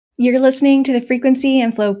You're listening to the Frequency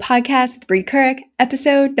and Flow podcast with Bree Couric,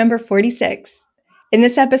 episode number 46. In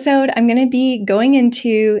this episode, I'm going to be going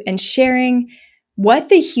into and sharing what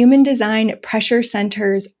the human design pressure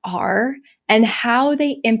centers are and how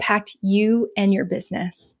they impact you and your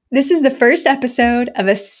business. This is the first episode of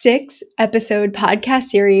a 6-episode podcast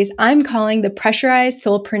series I'm calling the Pressurized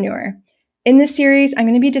Soulpreneur. In this series, I'm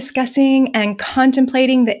going to be discussing and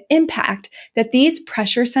contemplating the impact that these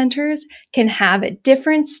pressure centers can have at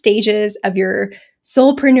different stages of your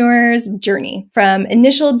soulpreneur's journey, from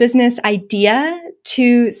initial business idea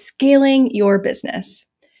to scaling your business,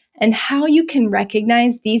 and how you can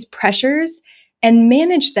recognize these pressures and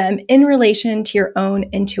manage them in relation to your own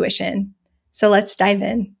intuition. So let's dive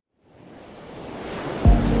in.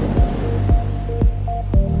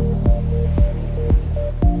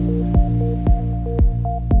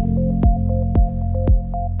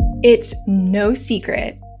 It's no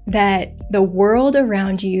secret that the world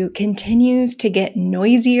around you continues to get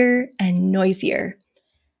noisier and noisier.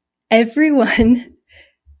 Everyone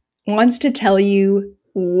wants to tell you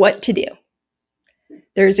what to do.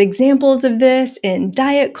 There's examples of this in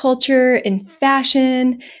diet culture, in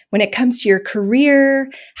fashion, when it comes to your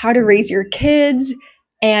career, how to raise your kids,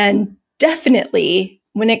 and definitely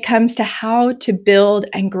when it comes to how to build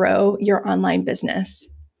and grow your online business.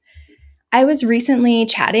 I was recently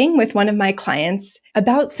chatting with one of my clients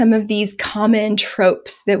about some of these common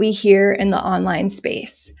tropes that we hear in the online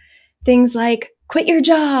space. Things like quit your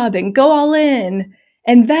job and go all in,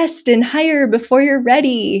 invest and hire before you're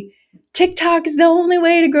ready. TikTok is the only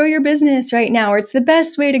way to grow your business right now, or it's the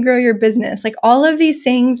best way to grow your business. Like all of these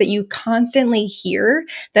things that you constantly hear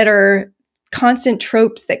that are constant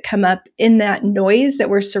tropes that come up in that noise that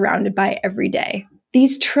we're surrounded by every day.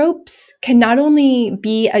 These tropes can not only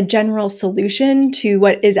be a general solution to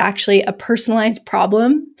what is actually a personalized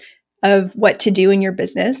problem of what to do in your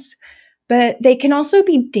business, but they can also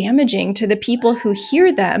be damaging to the people who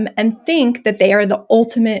hear them and think that they are the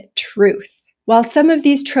ultimate truth. While some of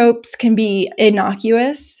these tropes can be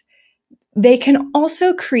innocuous, they can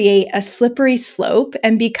also create a slippery slope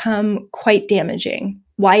and become quite damaging.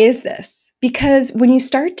 Why is this? Because when you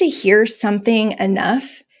start to hear something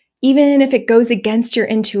enough, even if it goes against your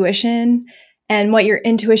intuition and what your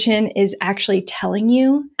intuition is actually telling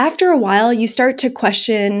you, after a while, you start to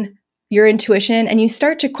question your intuition and you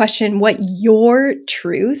start to question what your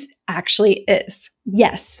truth actually is.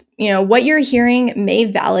 Yes, what you're hearing may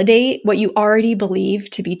validate what you already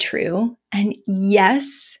believe to be true. And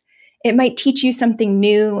yes, it might teach you something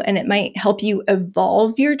new and it might help you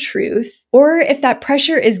evolve your truth. Or if that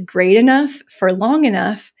pressure is great enough for long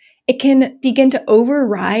enough, it can begin to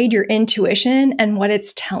override your intuition and what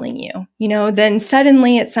it's telling you. Then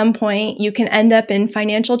suddenly at some point you can end up in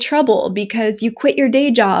financial trouble because you quit your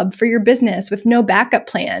day job for your business with no backup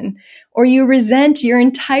plan, or you resent your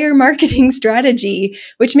entire marketing strategy,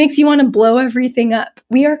 which makes you want to blow everything up.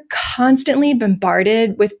 We are constantly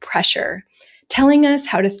bombarded with pressure, telling us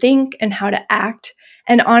how to think and how to act.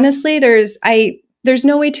 And honestly, there's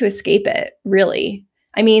no way to escape it, really.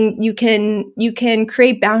 I mean, you can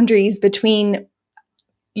create boundaries between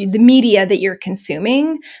the media that you're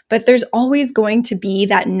consuming, but there's always going to be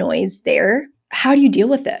that noise there. How do you deal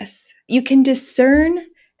with this? You can discern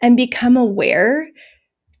and become aware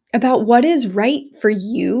about what is right for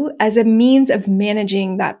you as a means of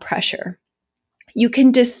managing that pressure. You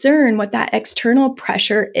can discern what that external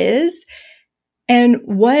pressure is and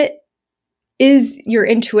what is your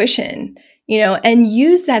intuition. And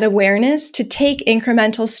use that awareness to take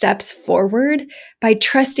incremental steps forward by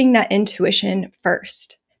trusting that intuition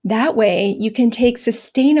first. That way, you can take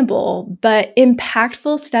sustainable but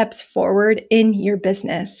impactful steps forward in your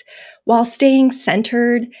business while staying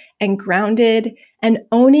centered and grounded and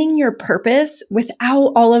owning your purpose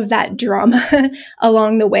without all of that drama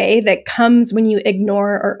along the way that comes when you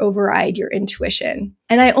ignore or override your intuition.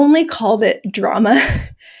 And I only call it drama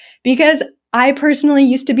because I personally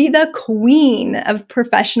used to be the queen of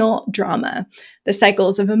professional drama, the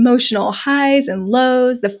cycles of emotional highs and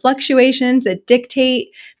lows, the fluctuations that dictate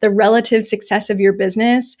the relative success of your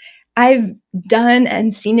business. I've done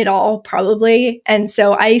and seen it all probably. And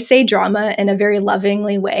so I say drama in a very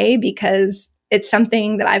lovingly way because it's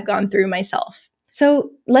something that I've gone through myself. So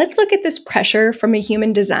let's look at this pressure from a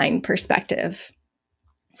human design perspective.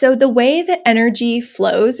 So the way that energy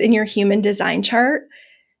flows in your human design chart,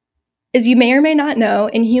 as you may or may not know,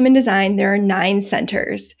 in human design, there are 9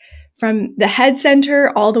 centers, from the head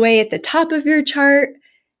center all the way at the top of your chart,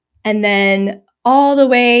 and then all the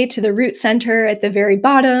way to the root center at the very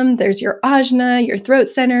bottom. There's your ajna, your throat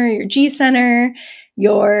center, your G center,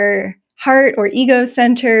 your heart or ego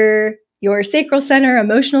center, your sacral center,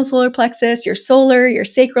 emotional solar plexus, your solar, your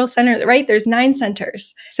sacral center, right? There's 9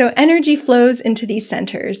 centers. So energy flows into these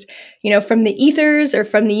centers, from the ethers or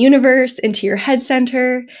from the universe into your head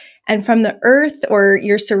center, and from the earth or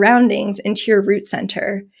your surroundings into your root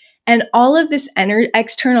center. And all of this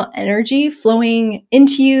external energy flowing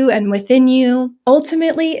into you and within you,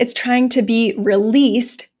 ultimately, it's trying to be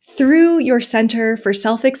released through your center for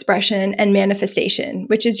self-expression and manifestation,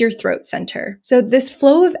 which is your throat center. So this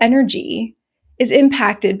flow of energy is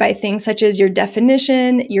impacted by things such as your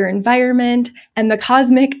definition, your environment, and the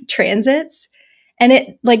cosmic transits.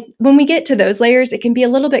 And when we get to those layers, it can be a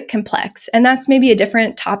little bit complex. And that's maybe a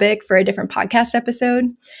different topic for a different podcast episode.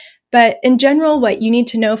 But in general, what you need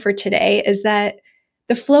to know for today is that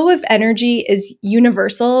the flow of energy is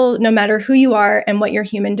universal, no matter who you are and what your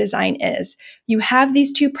human design is. You have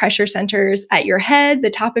these 2 pressure centers at your head, the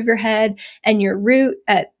top of your head, and your root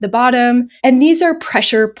at the bottom. And these are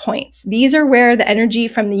pressure points. These are where the energy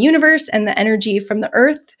from the universe and the energy from the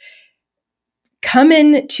earth come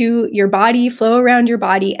into your body, flow around your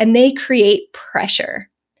body, and they create pressure.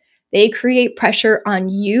 They create pressure on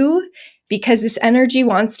you because this energy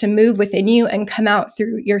wants to move within you and come out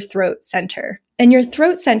through your throat center. And your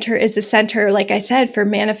throat center is the center, like I said, for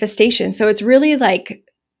manifestation. So it's really like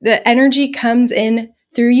the energy comes in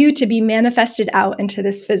through you to be manifested out into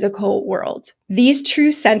this physical world. These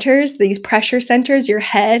true centers, these pressure centers, your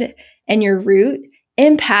head and your root,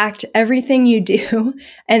 impact everything you do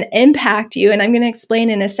and impact you. And I'm going to explain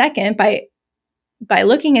in a second by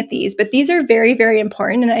looking at these, but these are very, very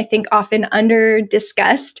important. And I think often under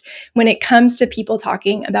discussed when it comes to people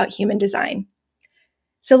talking about human design.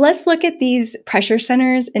 So let's look at these pressure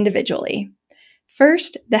centers individually.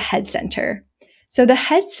 First, the head center. So the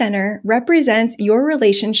head center represents your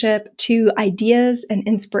relationship to ideas and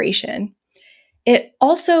inspiration. It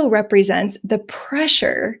also represents the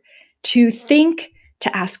pressure to think,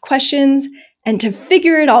 to ask questions, and to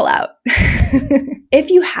figure it all out.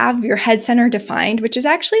 If you have your head center defined, which is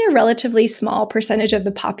actually a relatively small percentage of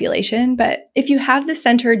the population, but if you have the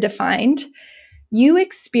center defined, you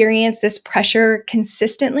experience this pressure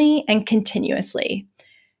consistently and continuously.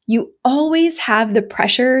 You always have the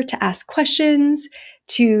pressure to ask questions,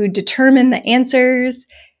 to determine the answers.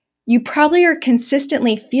 You probably are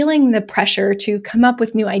consistently feeling the pressure to come up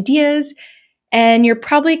with new ideas, and you're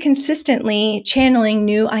probably consistently channeling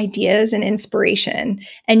new ideas and inspiration.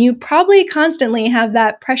 And you probably constantly have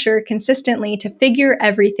that pressure consistently to figure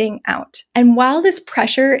everything out. And while this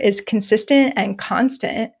pressure is consistent and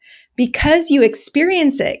constant, because you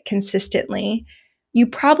experience it consistently, you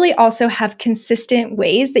probably also have consistent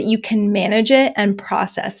ways that you can manage it and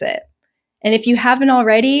process it. And if you haven't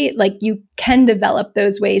already, you can develop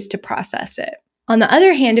those ways to process it. On the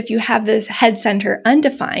other hand, if you have this head center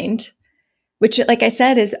undefined, which, like I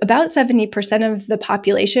said, is about 70% of the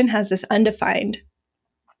population has this undefined,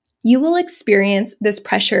 you will experience this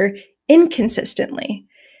pressure inconsistently.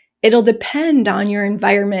 It'll depend on your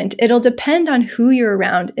environment, it'll depend on who you're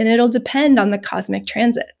around, and it'll depend on the cosmic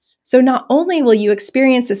transits. So not only will you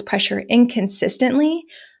experience this pressure inconsistently,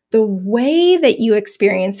 the way that you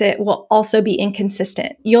experience it will also be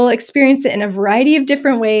inconsistent. You'll experience it in a variety of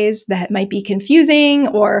different ways that might be confusing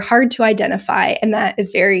or hard to identify, and that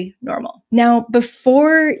is very normal. Now,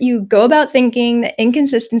 before you go about thinking that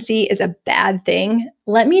inconsistency is a bad thing,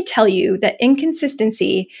 let me tell you that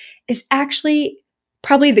inconsistency is actually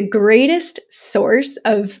probably the greatest source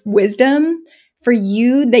of wisdom for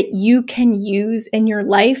you that you can use in your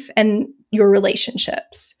life and your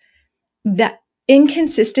relationships. That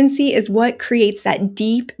inconsistency is what creates that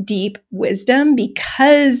deep, deep wisdom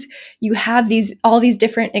because you have all these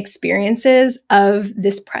different experiences of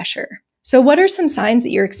this pressure. So what are some signs that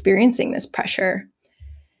you're experiencing this pressure?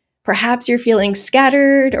 Perhaps you're feeling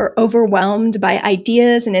scattered or overwhelmed by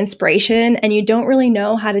ideas and inspiration, and you don't really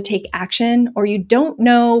know how to take action, or you don't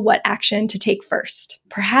know what action to take first.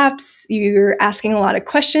 Perhaps you're asking a lot of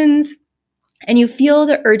questions and you feel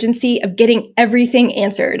the urgency of getting everything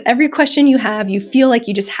answered. Every question you have, you feel like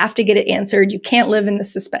you just have to get it answered. You can't live in the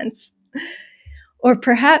suspense. Or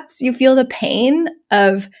perhaps you feel the pain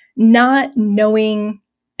of not knowing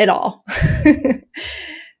it all.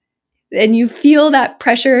 And you feel that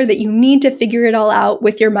pressure that you need to figure it all out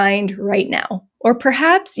with your mind right now. Or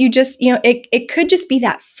perhaps you just, it could just be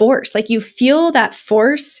that force. Like you feel that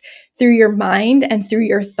force through your mind and through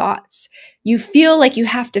your thoughts. You feel like you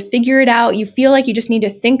have to figure it out. You feel like you just need to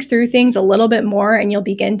think through things a little bit more and you'll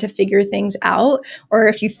begin to figure things out. Or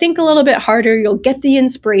if you think a little bit harder, you'll get the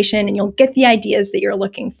inspiration and you'll get the ideas that you're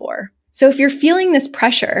looking for. So if you're feeling this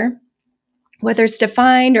pressure, whether it's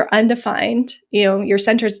defined or undefined, your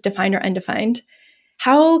center is defined or undefined,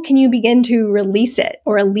 How can you begin to release it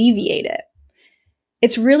or alleviate it?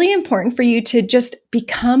 It's really important for you to just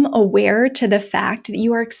become aware to the fact that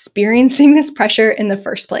you are experiencing this pressure in the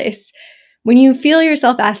first place. When you feel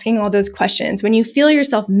yourself asking all those questions, when you feel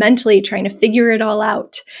yourself mentally trying to figure it all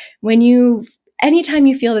out, anytime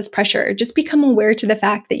you feel this pressure, just become aware to the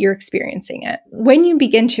fact that you're experiencing it. When you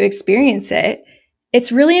begin to experience it,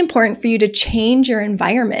 it's really important for you to change your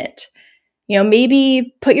environment.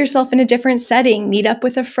 Maybe put yourself in a different setting, meet up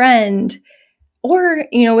with a friend. Or,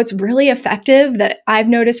 what's really effective that I've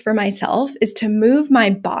noticed for myself is to move my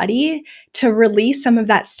body to release some of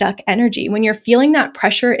that stuck energy. When you're feeling that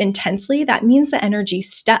pressure intensely, that means the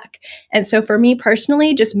energy's stuck. And so for me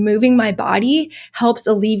personally, just moving my body helps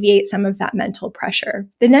alleviate some of that mental pressure.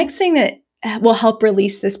 The next thing that will help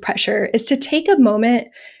release this pressure is to take a moment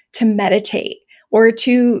to meditate or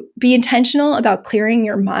to be intentional about clearing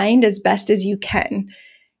your mind as best as you can.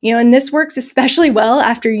 And this works especially well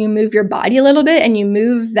after you move your body a little bit and you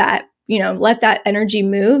move that, let that energy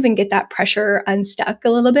move and get that pressure unstuck a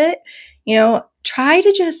little bit. Try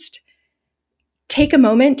to just take a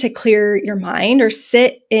moment to clear your mind or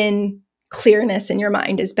sit in clearness in your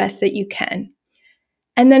mind as best that you can.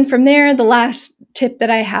 And then from there, the last tip that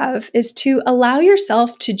I have is to allow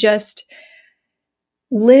yourself to just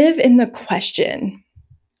live in the question.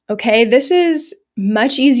 Okay, this is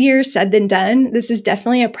much easier said than done. This is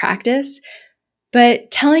definitely a practice,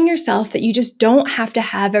 but telling yourself that you just don't have to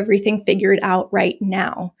have everything figured out right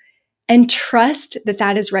now, and trust that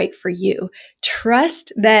that is right for you.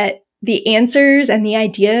 Trust that the answers and the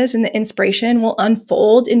ideas and the inspiration will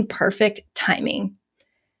unfold in perfect timing.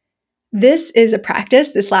 This is a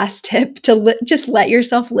practice, this last tip, to just let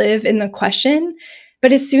yourself live in the question.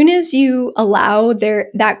 But as soon as you allow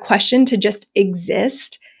that question to just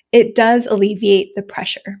exist, it does alleviate the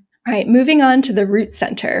pressure. All right, moving on to the root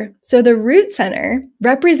center. So the root center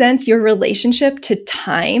represents your relationship to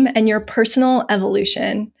time and your personal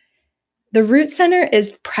evolution. The root center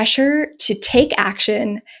is pressure to take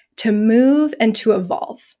action, to move, and to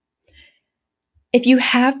evolve. If you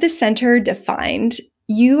have the center defined,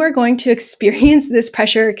 you are going to experience this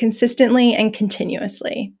pressure consistently and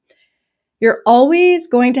continuously. You're always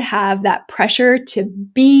going to have that pressure to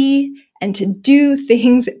be and to do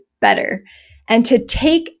things better and to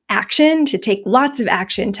take action, to take lots of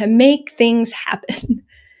action, to make things happen.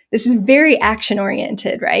 This is very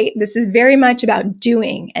action-oriented, right? This is very much about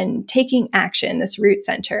doing and taking action, this root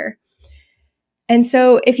center. And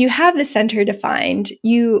so if you have the center defined,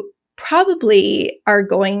 you probably are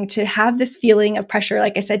going to have this feeling of pressure,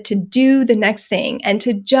 like I said, to do the next thing and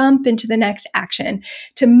to jump into the next action,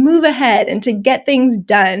 to move ahead and to get things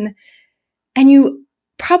done. And you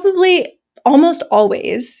probably almost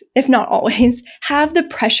always, if not always, have the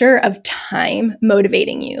pressure of time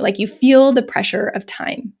motivating you. Like you feel the pressure of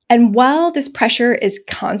time. And while this pressure is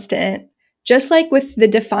constant, just like with the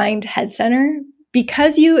defined head center,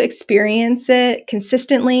 because you experience it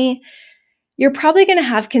consistently, you're probably going to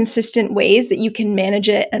have consistent ways that you can manage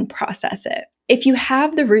it and process it. If you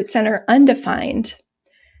have the root center undefined,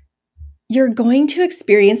 you're going to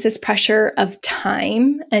experience this pressure of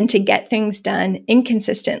time and to get things done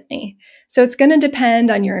inconsistently. So it's going to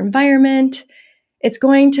depend on your environment. It's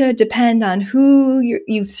going to depend on who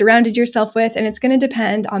you've surrounded yourself with, and it's going to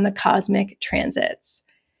depend on the cosmic transits.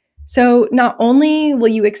 So not only will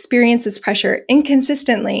you experience this pressure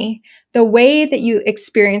inconsistently, the way that you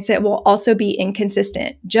experience it will also be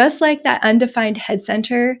inconsistent. Just like that undefined head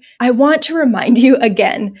center, I want to remind you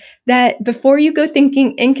again that before you go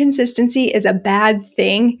thinking inconsistency is a bad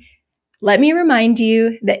thing, let me remind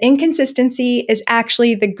you that inconsistency is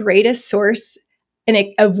actually the greatest source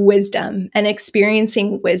of wisdom and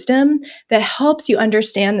experiencing wisdom that helps you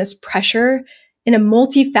understand this pressure in a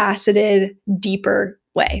multifaceted, deeper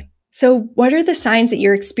way. So what are the signs that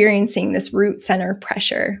you're experiencing this root center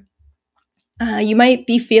pressure? You might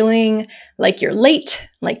be feeling like you're late,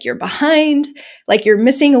 like you're behind, like you're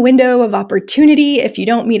missing a window of opportunity if you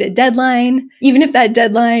don't meet a deadline, even if that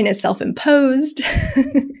deadline is self-imposed.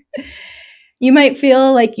 You might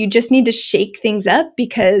feel like you just need to shake things up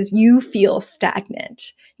because you feel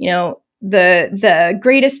stagnant. The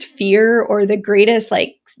greatest fear or the greatest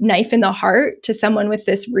knife in the heart to someone with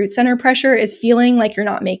this root center pressure is feeling like you're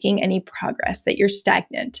not making any progress, that you're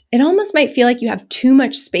stagnant. It almost might feel like you have too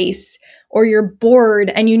much space or you're bored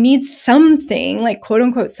and you need something, like quote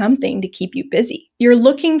unquote something, to keep you busy. You're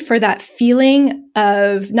looking for that feeling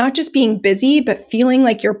of not just being busy, but feeling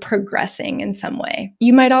like you're progressing in some way.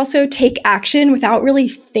 You might also take action without really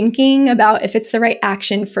thinking about if it's the right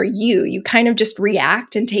action for you. You kind of just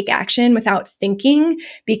react and take action without thinking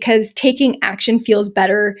because taking action feels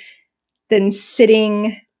better than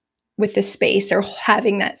sitting with the space or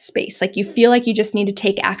having that space. Like you feel like you just need to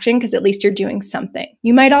take action because at least you're doing something.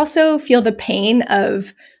 You might also feel the pain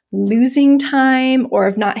of losing time or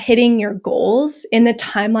of not hitting your goals in the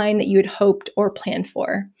timeline that you had hoped or planned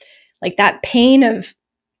for. Like that pain of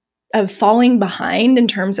falling behind in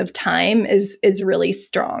terms of time is really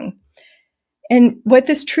strong. And what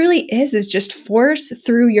this truly is just force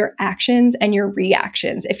through your actions and your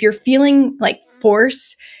reactions. If you're feeling like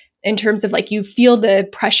force in terms of like you feel the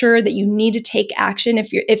pressure that you need to take action,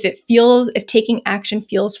 if taking action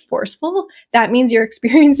feels forceful, that means you're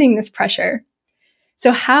experiencing this pressure.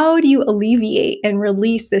 So how do you alleviate and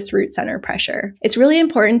release this root center pressure? It's really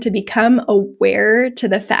important to become aware to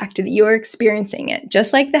the fact that you are experiencing it.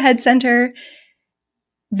 Just like the head center,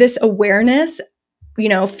 this awareness,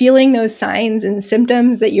 feeling those signs and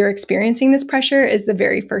symptoms that you're experiencing this pressure is the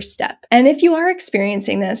very first step. And if you are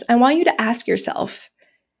experiencing this, I want you to ask yourself,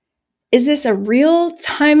 is this a real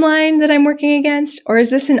timeline that I'm working against, or is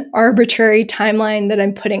this an arbitrary timeline that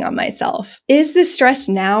I'm putting on myself? Is the stress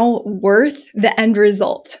now worth the end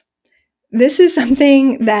result? This is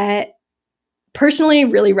something that personally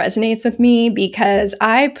really resonates with me because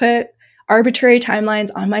I put arbitrary timelines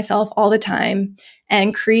on myself all the time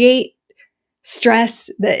and create stress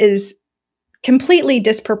that is completely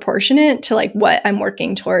disproportionate to like what I'm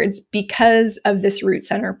working towards because of this root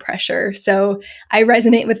center pressure. So I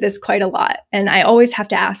resonate with this quite a lot. And I always have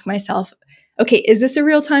to ask myself, okay, is this a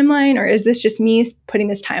real timeline or is this just me putting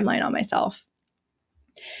this timeline on myself?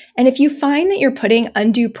 And if you find that you're putting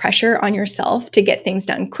undue pressure on yourself to get things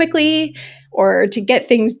done quickly or to get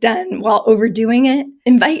things done while overdoing it,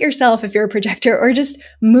 invite yourself, if you're a projector, or just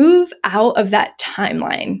move out of that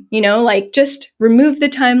timeline, like just remove the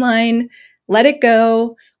timeline, let it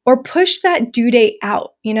go, or push that due date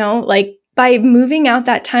out, like by moving out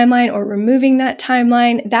that timeline or removing that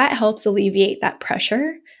timeline, that helps alleviate that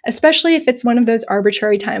pressure, especially if it's one of those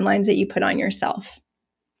arbitrary timelines that you put on yourself.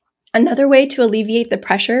 Another way to alleviate the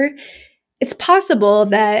pressure, it's possible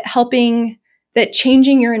that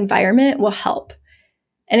changing your environment will help.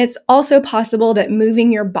 And it's also possible that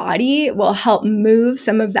moving your body will help move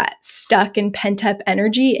some of that stuck and pent up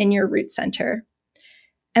energy in your root center.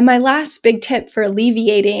 And my last big tip for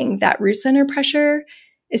alleviating that root center pressure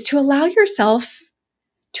is to allow yourself,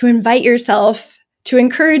 to invite yourself, to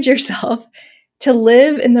encourage yourself to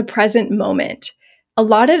live in the present moment. A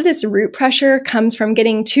lot of this root pressure comes from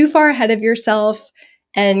getting too far ahead of yourself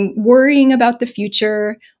and worrying about the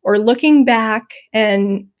future or looking back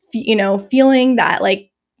and, feeling that like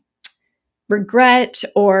regret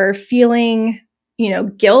or feeling,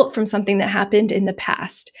 guilt from something that happened in the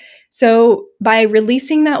past. So by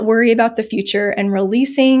releasing that worry about the future and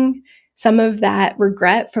releasing some of that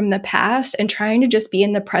regret from the past and trying to just be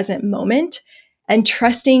in the present moment and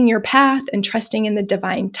trusting your path and trusting in the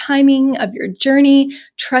divine timing of your journey,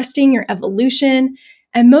 trusting your evolution,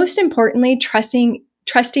 and most importantly, trusting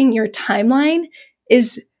your timeline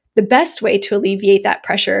is the best way to alleviate that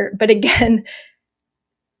pressure. But again,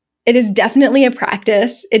 it is definitely a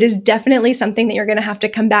practice. It is definitely something that you're going to have to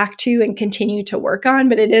come back to and continue to work on,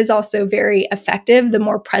 but it is also very effective. The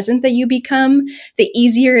more present that you become, the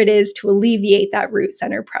easier it is to alleviate that root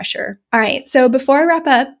center pressure. All right, so before I wrap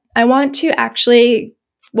up, I want to actually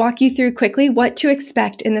walk you through quickly what to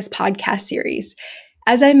expect in this podcast series.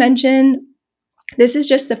 As I mentioned, this is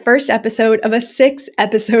just the first episode of a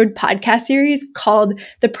 6-episode podcast series called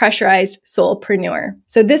the Pressurized Soulpreneur.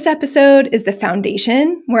 So this episode is the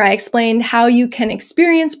foundation where I explained how you can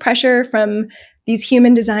experience pressure from these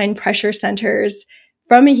human design pressure centers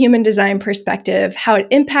from a human design perspective, how it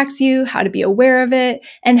impacts you, how to be aware of it,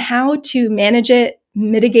 and how to manage it,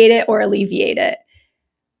 mitigate it, or alleviate it.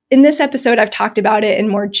 In this episode, I've talked about it in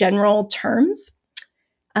more general terms.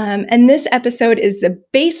 And this episode is the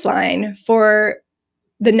baseline for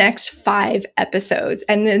the next 5 episodes.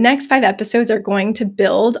 And the next 5 episodes are going to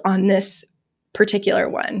build on this particular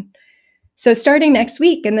one. So starting next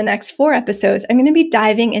week, in the next 4 episodes, I'm going to be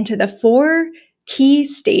diving into the 4 key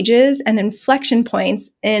stages and inflection points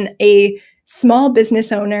in a small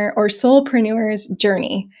business owner or soulpreneur's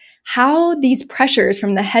journey. How these pressures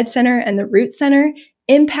from the head center and the root center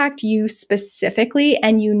impact you specifically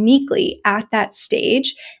and uniquely at that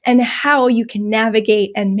stage, and how you can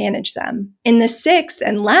navigate and manage them. In the 6th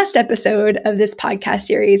and last episode of this podcast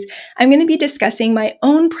series, I'm going to be discussing my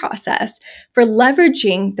own process for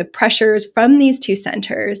leveraging the pressures from these 2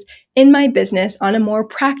 centers in my business on a more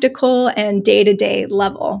practical and day-to-day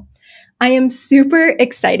level. I am super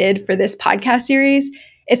excited for this podcast series.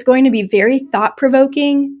 It's going to be very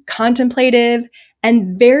thought-provoking, contemplative,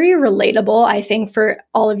 and very relatable, I think, for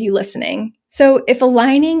all of you listening. So if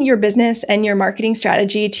aligning your business and your marketing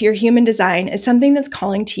strategy to your human design is something that's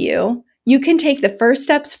calling to you, you can take the first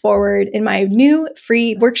steps forward in my new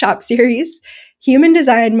free workshop series, Human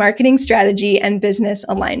Design Marketing Strategy and Business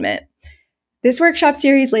Alignment. This workshop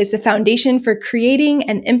series lays the foundation for creating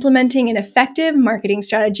and implementing an effective marketing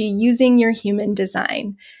strategy using your human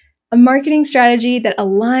design. A marketing strategy that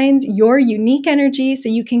aligns your unique energy so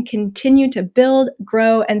you can continue to build,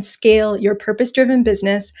 grow, and scale your purpose-driven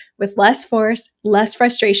business with less force, less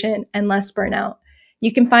frustration, and less burnout.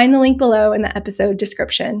 You can find the link below in the episode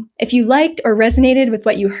description. If you liked or resonated with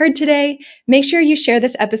what you heard today, make sure you share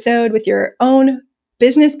this episode with your own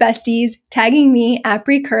business besties, tagging me at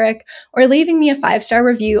Brie Couric, or leaving me a 5-star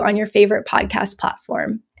review on your favorite podcast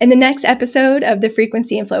platform. In the next episode of the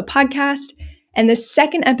Frequency and Flow podcast, and the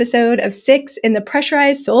second episode of 6 in the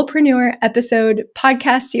Pressurized Soulpreneur episode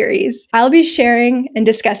podcast series, I'll be sharing and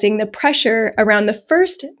discussing the pressure around the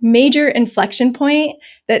first major inflection point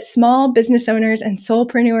that small business owners and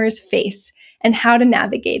soulpreneurs face and how to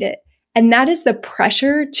navigate it. And that is the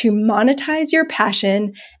pressure to monetize your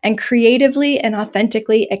passion and creatively and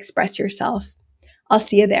authentically express yourself. I'll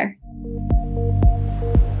see you there.